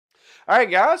All right,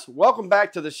 guys, welcome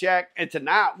back to the Shack. And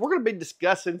tonight we're going to be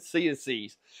discussing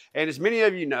CNCs. And as many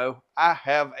of you know, I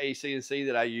have a CNC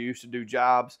that I use to do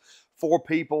jobs for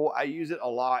people. I use it a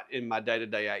lot in my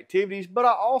day-to-day activities, but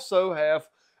I also have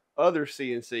other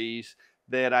CNCs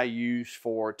that I use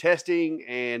for testing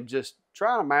and just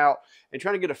trying them out and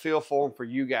trying to get a feel for them for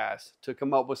you guys to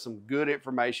come up with some good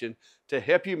information to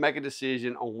help you make a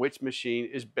decision on which machine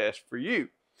is best for you.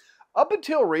 Up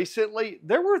until recently,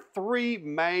 there were three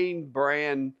main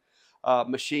brand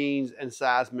machines and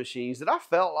size machines that I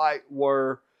felt like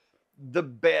were the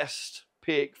best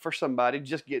pick for somebody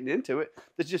just getting into it,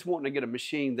 that's just wanting to get a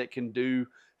machine that can do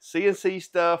CNC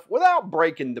stuff without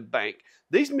breaking the bank.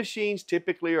 These machines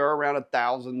typically are around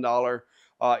 $1,000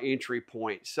 entry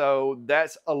point, so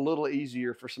that's a little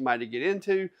easier for somebody to get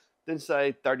into than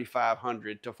say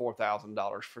 $3,500 to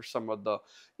 $4,000 for some of the,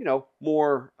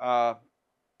 more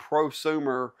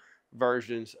prosumer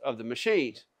versions of the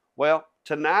machines. Well,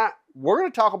 tonight we're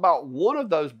going to talk about one of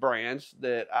those brands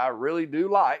that I really do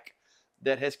like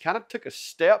that has kind of took a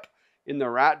step in the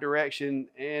right direction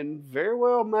and very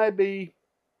well may be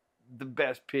the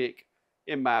best pick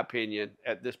in my opinion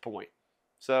at this point.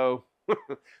 So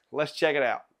let's check it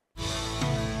out.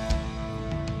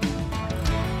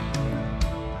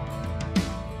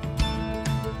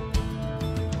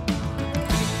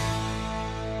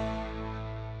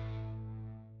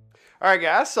 All right,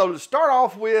 guys, so to start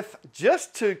off with,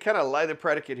 just to kind of lay the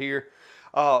predicate here,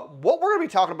 what we're going to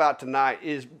be talking about tonight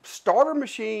is starter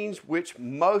machines, which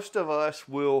most of us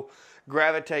will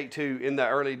gravitate to in the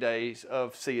early days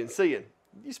of CNCing,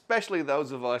 especially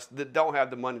those of us that don't have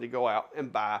the money to go out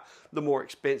and buy the more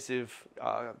expensive,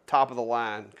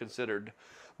 top-of-the-line considered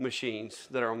machines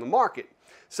that are on the market.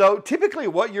 So typically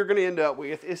what you're going to end up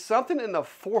with is something in the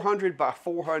 400 by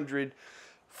 400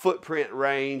 footprint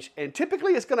range, and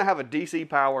typically it's going to have a DC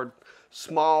powered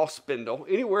small spindle,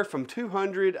 anywhere from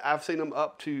 200, I've seen them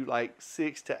up to like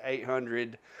 600 to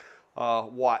 800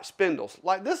 watt spindles,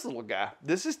 like this little guy.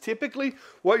 This is typically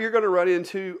what you're going to run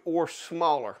into, or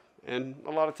smaller, and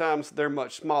a lot of times they're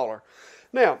much smaller.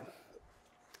 Now,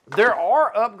 there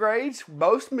are upgrades.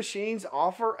 Most machines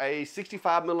offer a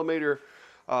 65 millimeter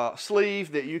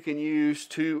sleeve that you can use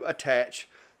to attach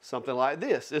something like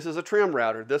this. This is a trim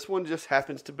router. This one just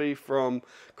happens to be from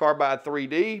Carbide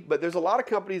 3D, but there's a lot of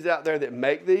companies out there that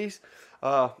make these,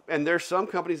 and there's some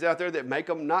companies out there that make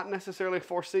them not necessarily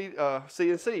for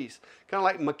CNCs, kind of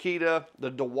like Makita, the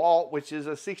DeWalt, which is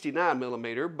a 69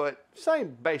 millimeter, but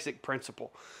same basic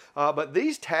principle. But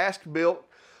these task-built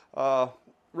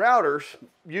routers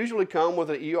usually come with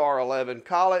an ER11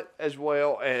 collet as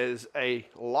well as a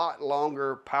lot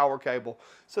longer power cable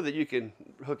so that you can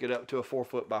hook it up to a 4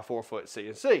 foot by 4 foot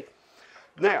CNC.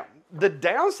 Now, the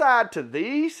downside to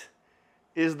these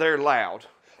is they're loud.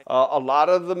 A lot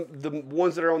of the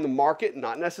ones that are on the market,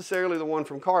 not necessarily the one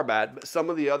from Carbide, but some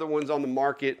of the other ones on the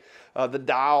market, the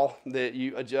dial that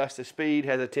you adjust the speed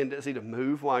has a tendency to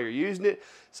move while you're using it.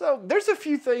 So there's a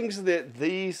few things that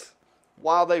these,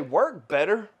 while they work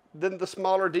better than the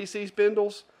smaller DC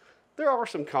spindles, there are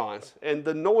some cons, and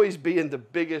the noise being the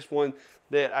biggest one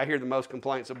that I hear the most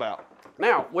complaints about.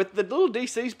 Now, with the little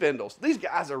DC spindles, these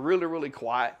guys are really, really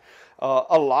quiet.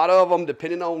 A lot of them,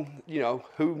 depending on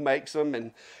who makes them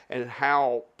and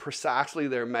how precisely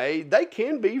they're made, they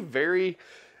can be very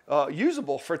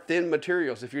usable for thin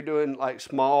materials. If you're doing like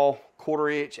small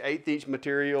 1/4 inch, 1/8 inch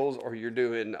materials, or you're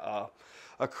doing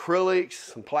acrylics,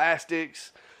 some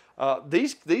plastics,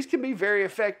 these can be very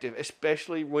effective,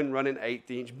 especially when running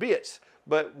 1/8 inch bits.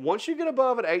 But once you get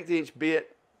above an 1/8 inch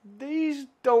bit, these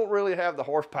don't really have the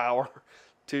horsepower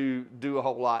to do a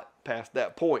whole lot past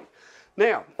that point.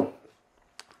 Now,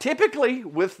 typically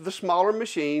with the smaller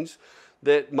machines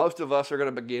that most of us are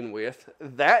going to begin with,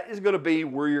 that is going to be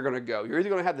where you're going to go. You're either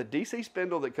going to have the DC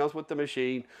spindle that comes with the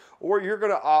machine, or you're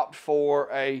going to opt for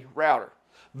a router.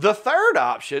 The third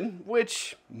option,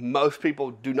 which most people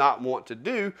do not want to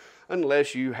do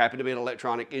unless you happen to be an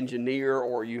electronic engineer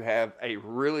or you have a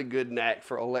really good knack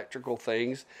for electrical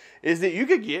things, is that you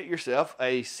could get yourself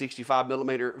a 65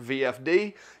 millimeter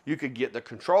VFD. You could get the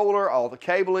controller, all the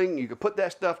cabling, you could put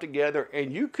that stuff together,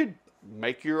 and you could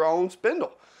make your own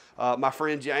spindle. My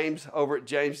friend James over at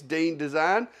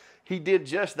JamesDeanDesigns, he did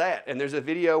just that, and there's a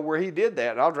video where he did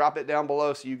that, and I'll drop it down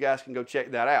below so you guys can go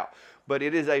check that out. But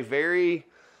it is a very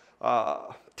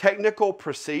technical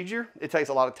procedure. It takes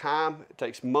a lot of time, it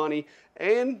takes money,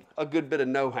 and a good bit of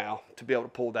know-how to be able to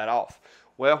pull that off.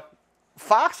 Well,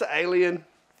 Fox Alien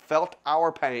felt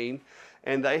our pain,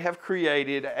 and they have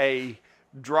created a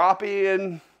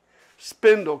drop-in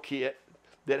spindle kit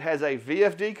that has a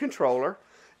VFD controller.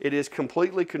 It is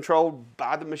completely controlled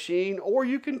by the machine, or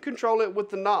you can control it with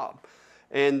the knob.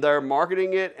 And they're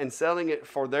marketing it and selling it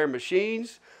for their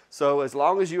machines. So as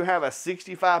long as you have a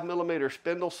 65mm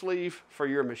spindle sleeve for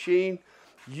your machine,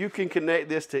 you can connect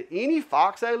this to any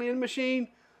Fox Alien machine,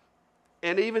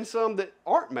 and even some that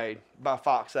aren't made by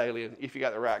Fox Alien if you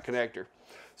got the right connector.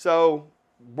 So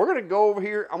we're gonna go over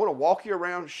here. I'm gonna walk you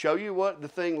around, show you what the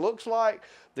thing looks like,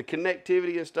 the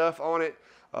connectivity and stuff on it.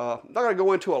 I'm not gonna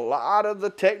go into a lot of the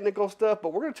technical stuff,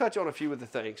 but we're gonna touch on a few of the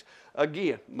things.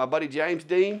 Again, my buddy James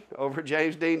Dean over at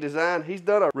JamesDeanDesigns, he's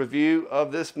done a review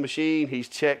of this machine. He's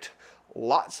checked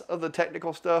lots of the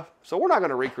technical stuff, so we're not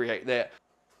gonna recreate that.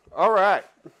 All right,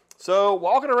 so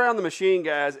walking around the machine,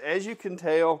 guys, as you can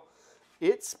tell,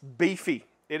 it's beefy.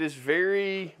 It is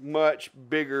very much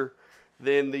bigger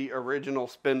than the original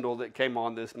spindle that came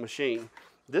on this machine.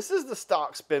 This is the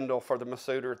stock spindle for the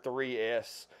Masuter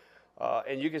 3S.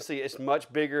 And you can see it's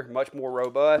much bigger, much more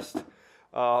robust.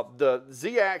 The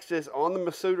Z-axis on the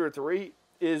Masuter 3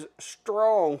 is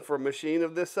strong for a machine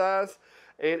of this size,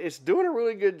 and it's doing a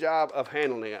really good job of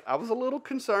handling it. I was a little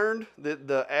concerned that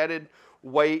the added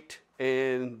weight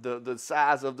and the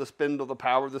size of the spindle, the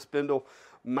power of the spindle,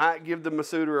 might give the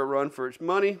Masuter a run for its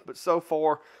money, but so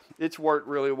far it's worked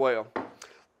really well.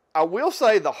 I will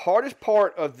say the hardest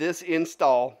part of this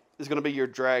install is going to be your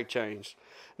drag chains.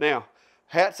 Now,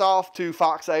 hats off to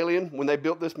Fox Alien. When they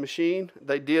built this machine,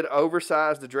 they did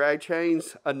oversize the drag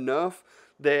chains enough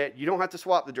that you don't have to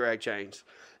swap the drag chains.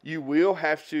 You will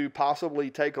have to possibly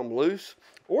take them loose,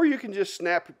 or you can just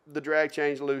snap the drag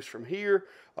chains loose from here,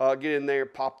 get in there,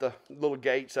 pop the little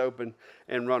gates open,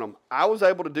 and run them. I was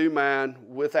able to do mine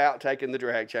without taking the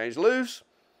drag chains loose.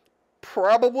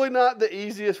 Probably not the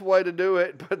easiest way to do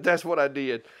it, but that's what I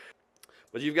did.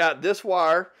 But you've got this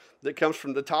wire that comes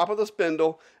from the top of the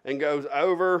spindle and goes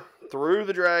over through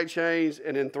the drag chains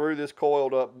and then through this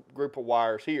coiled up group of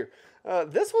wires here.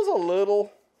 This was a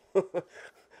little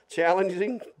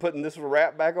challenging, putting this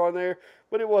wrap back on there,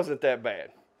 but it wasn't that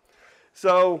bad.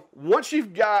 So once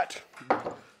you've got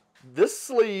this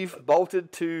sleeve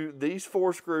bolted to these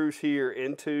 4 screws here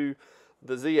into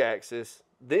the Z-axis,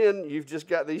 then you've just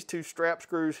got these 2 strap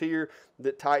screws here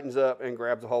that tightens up and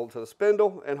grabs a hold to the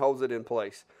spindle and holds it in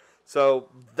place. So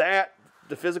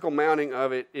the physical mounting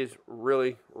of it is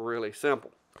really, really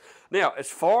simple. Now, as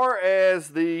far as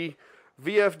the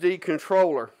VFD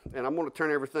controller, and I'm going to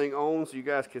turn everything on so you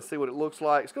guys can see what it looks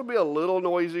like. It's going to be a little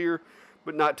noisier,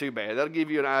 but not too bad. That'll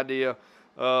give you an idea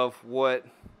of what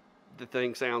the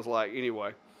thing sounds like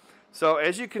anyway. So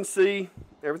as you can see,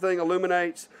 everything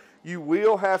illuminates. You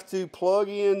will have to plug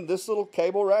in this little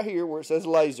cable right here where it says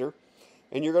laser,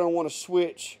 and you're going to want to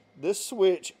switch this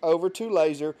switch over to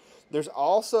laser. There's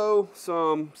also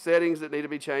some settings that need to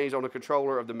be changed on the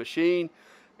controller of the machine,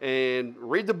 and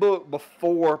read the book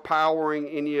before powering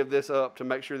any of this up to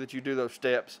make sure that you do those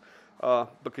steps,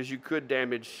 because you could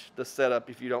damage the setup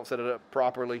if you don't set it up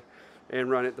properly and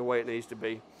run it the way it needs to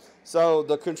be. So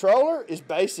the controller is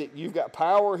basic. You've got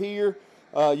power here.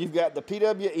 You've got the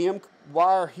PWM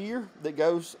wire here that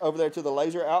goes over there to the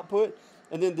laser output,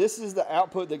 and then this is the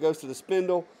output that goes to the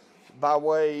spindle by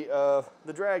way of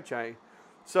the drag chain.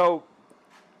 So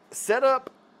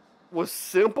setup was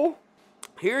simple.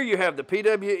 Here you have the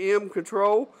PWM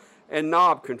control and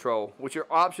knob control, which are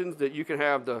options that you can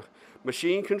have the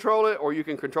machine control it, or you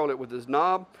can control it with this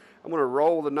knob. I'm going to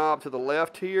roll the knob to the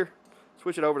left here,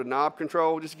 switch it over to knob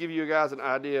control, just to give you guys an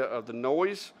idea of the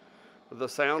noise, the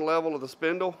sound level of the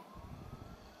spindle.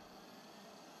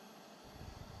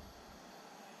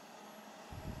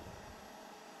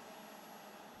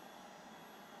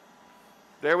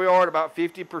 There we are at about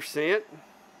 50%.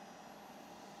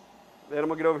 Then I'm going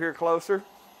to get over here closer.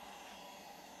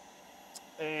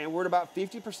 And we're at about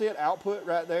 50% output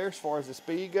right there as far as the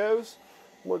speed goes.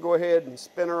 We'll go ahead and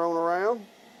spin her on around.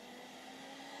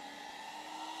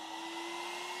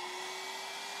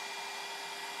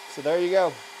 So there you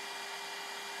go.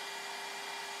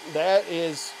 That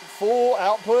is full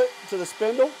output to the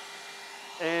spindle.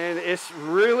 And it's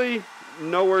really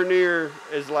nowhere near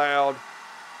as loud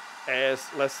as,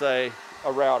 let's say,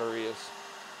 a router is.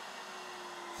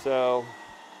 So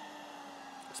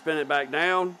spin it back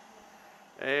down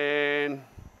and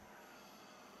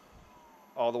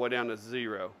all the way down to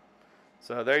 0.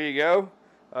 So there you go.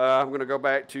 I'm going to go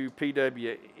back to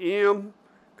PWM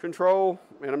control,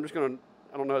 and I'm just going to,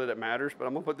 I don't know that it matters, but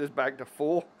I'm going to put this back to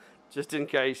full just in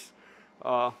case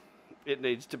it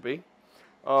needs to be.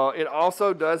 It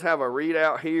also does have a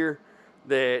readout here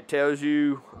that tells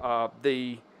you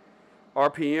the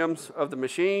RPMs of the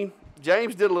machine.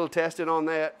 James did a little testing on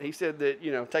that. He said that,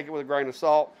 you know, take it with a grain of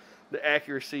salt. The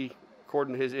accuracy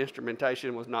according to his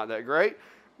instrumentation, was not that great.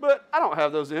 But I don't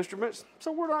have those instruments,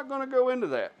 so we're not going to go into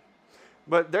that.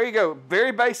 But there you go.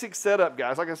 Very basic setup,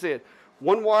 guys. Like I said,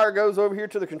 one wire goes over here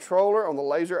to the controller on the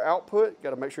laser output.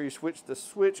 Got to make sure you switch the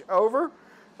switch over.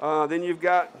 Then you've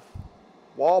got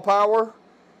wall power,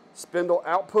 spindle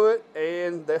output,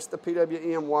 and that's the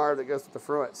PWM wire that goes to the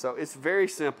front. So it's very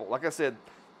simple. Like I said,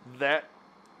 that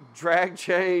drag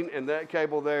chain and that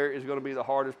cable there is going to be the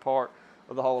hardest part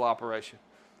of the whole operation.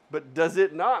 But does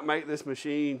it not make this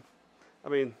machine, I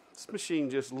mean, this machine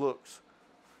just looks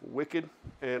wicked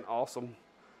and awesome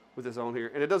with this on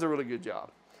here, and it does a really good job.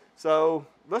 So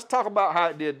let's talk about how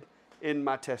it did in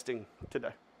my testing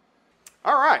today.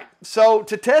 All right, so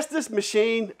to test this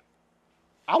machine,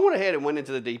 I went ahead and went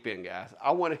into the deep end, guys.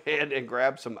 I went ahead and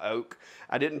grabbed some oak.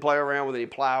 I didn't play around with any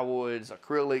plywoods,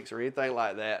 acrylics, or anything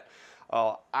like that.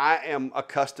 I am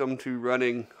accustomed to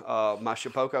running my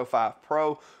Shapeoko 5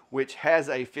 Pro, which has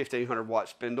a 1500 watt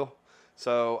spindle.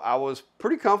 So I was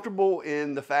pretty comfortable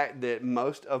in the fact that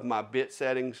most of my bit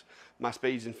settings, my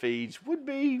speeds and feeds, would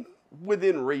be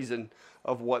within reason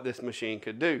of what this machine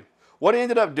could do. What I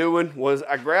ended up doing was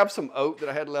I grabbed some oak that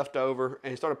I had left over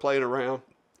and started playing around.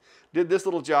 Did this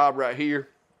little job right here.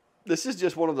 This is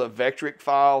just one of the Vectric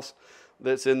files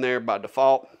that's in there by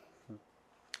default.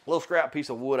 A little scrap piece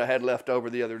of wood I had left over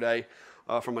the other day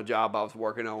from a job I was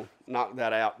working on. Knocked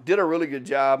that out. Did a really good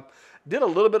job. Did a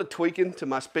little bit of tweaking to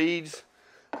my speeds.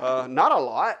 Not a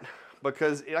lot,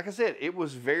 because like I said, it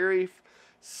was very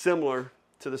similar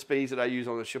to the speeds that I use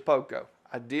on the Shapeoko.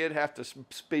 I did have to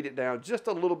speed it down just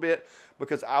a little bit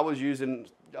because I was using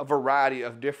a variety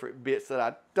of different bits that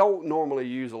I don't normally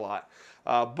use a lot.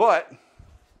 But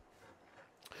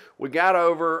we got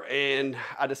over and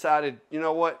I decided, you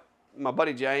know what? My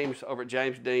buddy James over at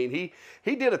James Dean,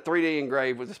 he did a 3D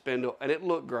engrave with a spindle and it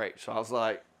looked great. So I was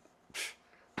like,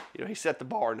 you know, he set the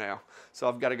bar now, so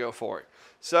I've got to go for it.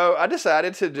 So I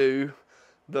decided to do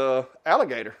the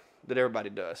alligator that everybody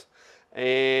does,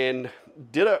 and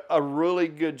did a really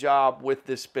good job with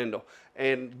this spindle.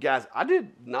 And guys, I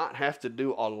did not have to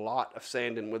do a lot of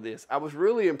sanding with this. I was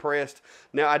really impressed.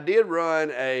 Now I did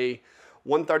run a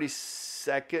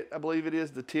 1/32, I believe it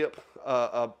is, the tip,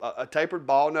 a tapered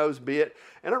ball nose bit,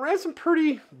 and I ran some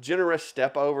pretty generous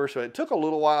step over, so it took a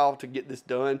little while to get this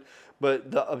done.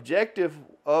 But the objective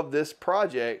of this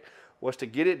project was to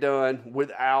get it done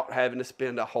without having to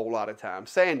spend a whole lot of time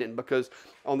sanding, because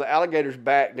on the alligator's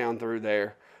back down through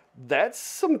there, that's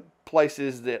some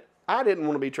places that I didn't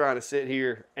want to be trying to sit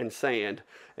here and sand.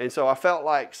 And so I felt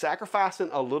like sacrificing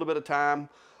a little bit of time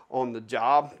on the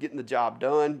job, getting the job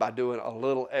done by doing a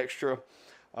little extra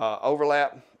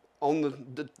overlap on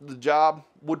the job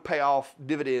would pay off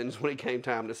dividends when it came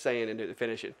time to sand and do the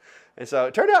finishing. And so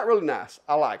it turned out really nice.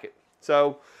 I like it.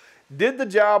 So did the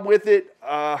job with it.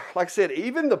 Like I said,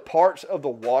 even the parts of the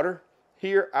water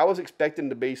here, I was expecting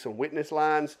to be some witness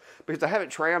lines because I haven't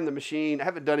trammed the machine. I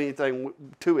haven't done anything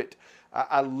to it.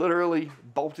 I literally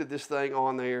bolted this thing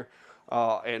on there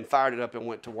and fired it up and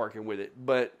went to working with it.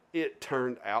 But it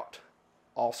turned out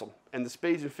awesome. And the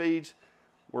speeds and feeds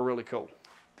were really cool.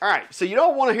 All right, so you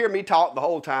don't want to hear me talk the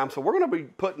whole time, so we're going to be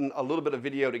putting a little bit of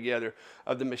video together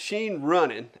of the machine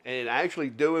running and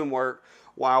actually doing work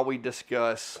while we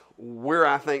discuss where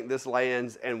I think this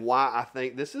lands and why I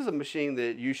think this is a machine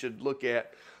that you should look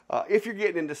at if you're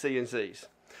getting into CNCs.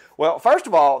 Well, first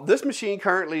of all, this machine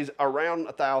currently is around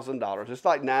 $1,000. It's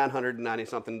like $990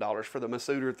 something for the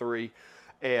Masuter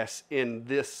 3S in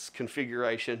this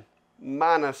configuration,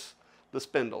 minus the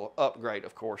spindle upgrade,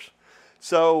 of course.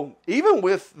 So even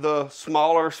with the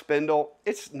smaller spindle,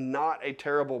 it's not a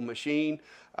terrible machine.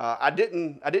 I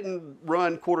didn't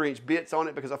run 1/4 inch bits on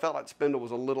it because I felt like the spindle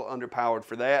was a little underpowered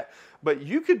for that. But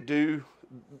you could do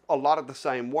a lot of the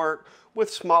same work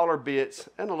with smaller bits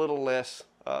and a little less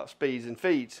speeds and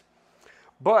feeds.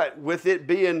 But with it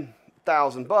being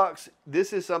 $1,000,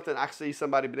 this is something I see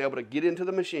somebody being able to get into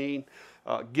the machine,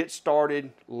 get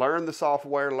started, learn the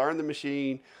software, learn the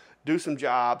machine, do some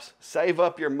jobs, save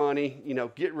up your money, you know,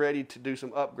 get ready to do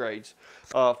some upgrades.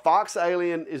 Fox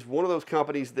Alien is one of those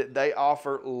companies that they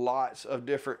offer lots of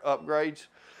different upgrades.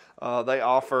 They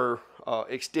offer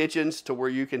extensions to where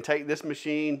you can take this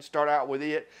machine, start out with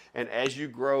it, and as you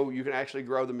grow, you can actually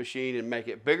grow the machine and make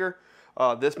it bigger.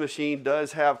 This machine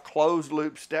does have closed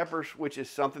loop steppers, which is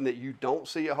something that you don't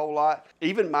see a whole lot.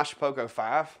 Even my Shapeoko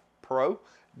 5 Pro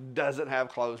doesn't have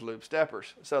closed loop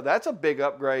steppers. So that's a big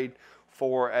upgrade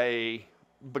for a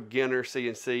beginner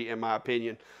CNC in my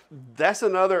opinion. That's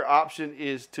another option,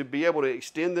 is to be able to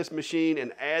extend this machine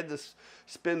and add this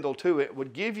spindle to it.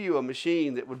 Would give you a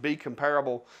machine that would be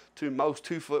comparable to most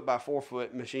 2 foot by 4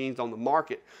 foot machines on the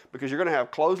market, because you're going to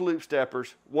have closed loop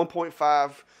steppers,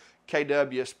 1.5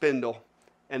 kW spindle,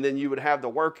 and then you would have the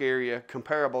work area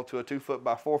comparable to a 2 foot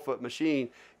by 4 foot machine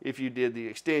if you did the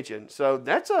extension. So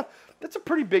that's a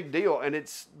pretty big deal, and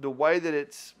it's the way that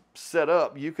it's set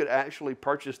up. You could actually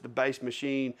purchase the base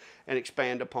machine and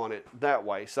expand upon it that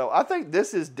way. So I think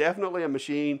this is definitely a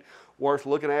machine worth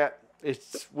looking at.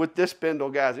 It's with this spindle,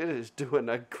 guys, it is doing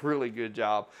a really good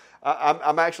job.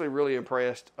 I'm actually really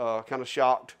impressed, kind of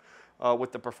shocked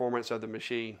with the performance of the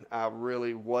machine. I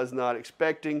really was not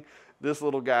expecting this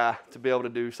little guy to be able to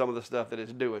do some of the stuff that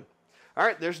it's doing. All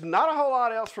right, there's not a whole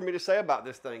lot else for me to say about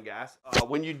this thing, guys.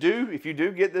 If you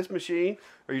do get this machine,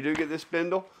 or you do get this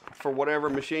spindle for whatever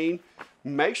machine,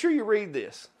 make sure you read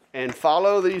this and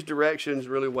follow these directions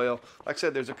really well. Like I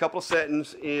said, there's a couple of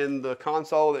settings in the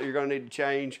console that you're going to need to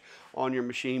change on your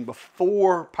machine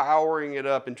before powering it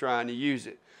up and trying to use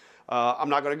it. I'm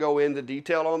not going to go into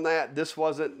detail on that. This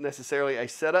wasn't necessarily a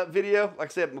setup video. Like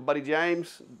I said, my buddy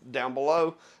James, down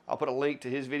below, I'll put a link to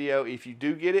his video. If you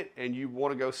do get it and you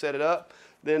want to go set it up,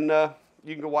 then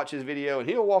you can go watch his video and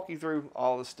he'll walk you through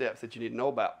all the steps that you need to know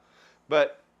about.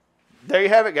 But there you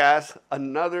have it, guys.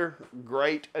 Another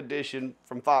great addition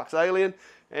from Fox Alien,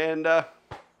 and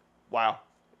wow,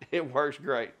 it works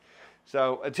great.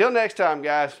 So until next time,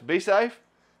 guys, be safe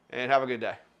and have a good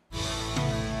day.